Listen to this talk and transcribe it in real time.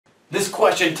This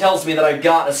question tells me that I've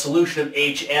got a solution of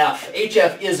HF.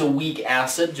 HF is a weak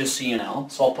acid, just so you know,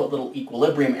 so I'll put little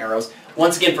equilibrium arrows.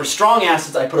 Once again, for strong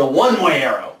acids, I put a one-way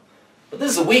arrow. But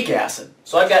this is a weak acid.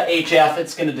 So I've got HF,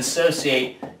 it's going to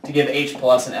dissociate to give H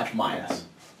plus and F minus.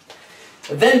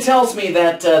 It then tells me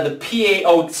that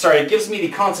it gives me the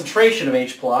concentration of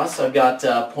H plus. I've got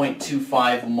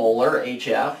 0.25 molar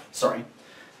HF,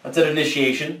 that's at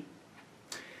initiation.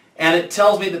 And it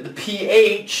tells me that the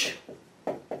pH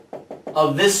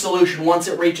of this solution, once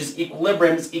it reaches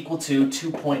equilibrium, is equal to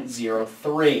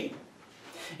 2.03.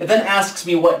 It then asks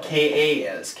me what Ka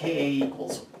is. Ka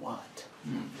equals what?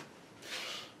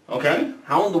 Okay,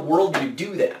 how in the world do you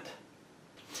do that?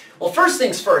 Well, first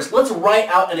things first, let's write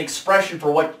out an expression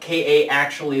for what Ka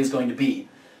actually is going to be.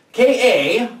 Ka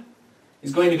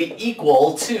is going to be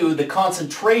equal to the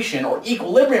concentration, or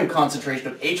equilibrium concentration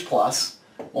of H plus,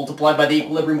 multiplied by the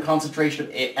equilibrium concentration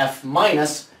of F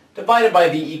minus, divided by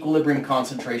the equilibrium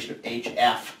concentration of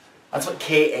HF. That's what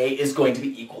Ka is going to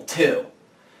be equal to.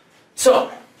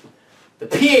 So, the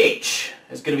pH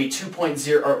is going to be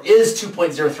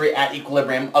 2.03 at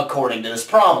equilibrium according to this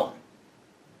problem.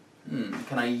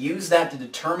 Can I use that to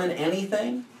determine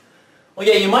anything? Well,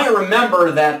 yeah, you might remember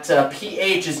that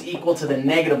pH is equal to the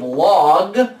negative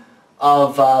log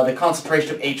of the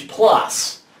concentration of H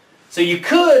plus. So you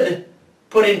could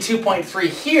put in 2.3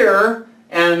 here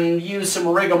and use some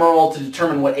rigmarole to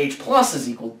determine what H plus is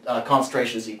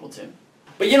concentration is equal to.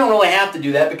 But you don't really have to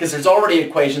do that because there's already an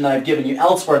equation that I've given you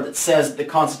elsewhere that says that the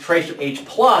concentration of H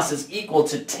plus is equal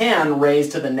to 10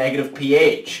 raised to the negative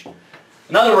pH.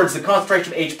 In other words, the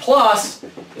concentration of H plus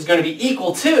is going to be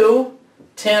equal to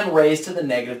 10 raised to the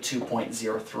negative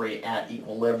 2.03 at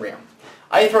equilibrium.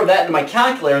 I throw that into my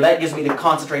calculator, that gives me the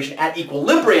concentration at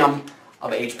equilibrium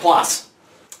of H plus.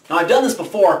 Now I've done this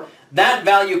before. That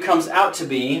value comes out to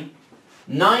be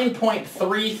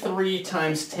 9.33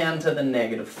 times 10 to the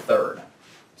negative third.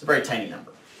 It's a very tiny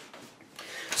number.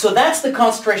 So that's the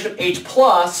concentration of H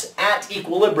plus at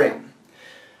equilibrium.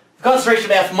 The concentration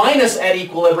of F minus at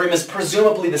equilibrium is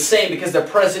presumably the same because they're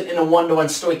present in a 1-to-1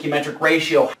 stoichiometric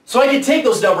ratio. So I can take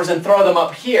those numbers and throw them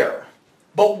up here.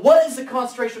 But what is the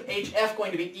concentration of HF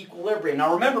going to be at equilibrium?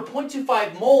 Now remember,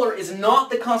 0.25 molar is not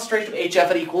the concentration of HF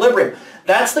at equilibrium.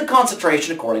 That's the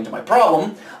concentration, according to my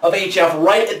problem, of HF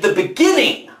right at the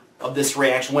beginning of this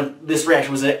reaction, when this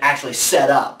reaction was actually set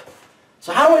up.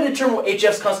 So how do I determine what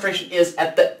HF's concentration is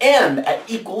at the end, at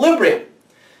equilibrium?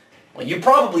 Well, you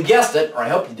probably guessed it, or I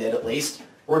hope you did at least.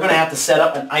 We're going to have to set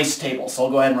up an ICE table, so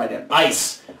I'll go ahead and write in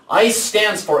ICE. ICE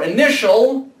stands for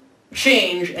initial,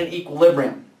 change, and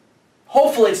equilibrium.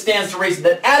 Hopefully it stands to reason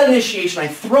that at initiation I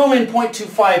throw in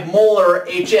 0.25 molar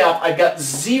HF, I've got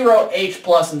 0 H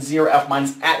plus and 0 F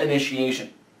minus at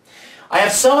initiation. I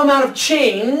have some amount of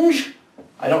change.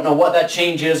 I don't know what that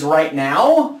change is right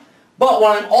now, but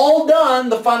when I'm all done,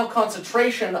 the final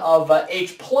concentration of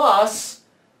H plus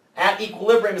at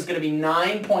equilibrium is going to be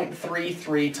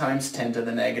 9.33 times 10 to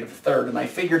the negative third, and I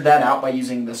figured that out by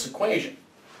using this equation.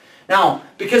 Now,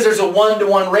 because there's a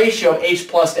 1-to-1 ratio of H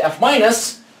plus to F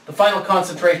minus, the final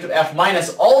concentration of F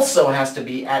minus also has to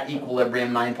be at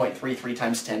equilibrium 9.33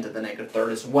 times 10 to the negative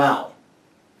third as well.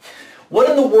 What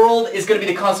in the world is going to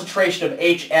be the concentration of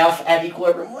HF at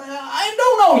equilibrium? Well, I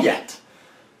don't know yet.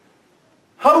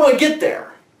 How do I get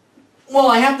there? Well,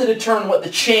 I have to determine what the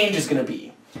change is going to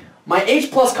be. My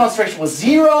H plus concentration was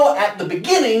 0 at the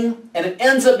beginning, and it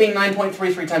ends up being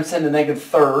 9.33 times 10 to the negative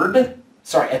third,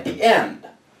 at the end.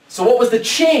 So what was the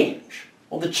change?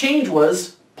 Well, the change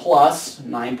was plus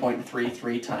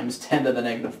 9.33 times 10 to the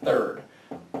negative third.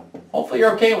 Hopefully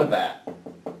you're okay with that.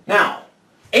 Now,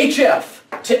 HF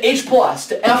to H plus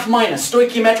to F minus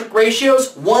stoichiometric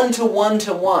ratios 1 to 1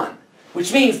 to 1,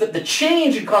 which means that the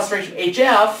change in concentration of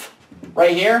HF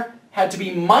right here had to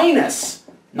be minus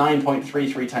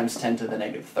 9.33 times 10 to the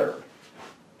negative third.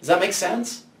 Does that make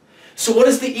sense? So what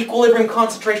does the equilibrium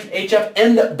concentration of HF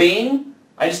end up being?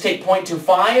 I just take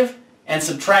 0.25 and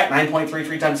subtract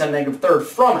 9.33 times 10 to the negative third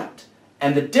from it.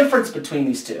 And the difference between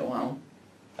these two, well,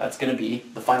 that's going to be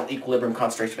the final equilibrium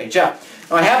concentration of HF.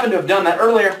 Now I happen to have done that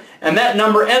earlier, and that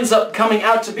number ends up coming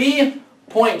out to be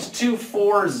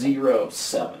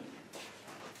 0.2407.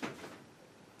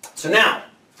 So now,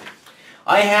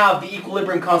 I have the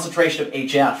equilibrium concentration of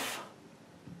HF.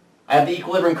 I have the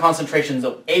equilibrium concentrations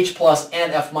of H plus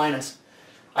and F minus.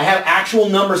 I have actual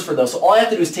numbers for those, so all I have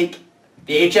to do is take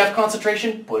the HF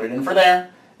concentration, put it in for there,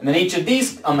 and then each of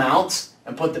these amounts,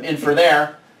 and put them in for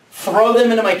there, throw them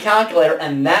into my calculator,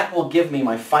 and that will give me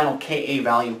my final Ka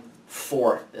value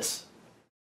for this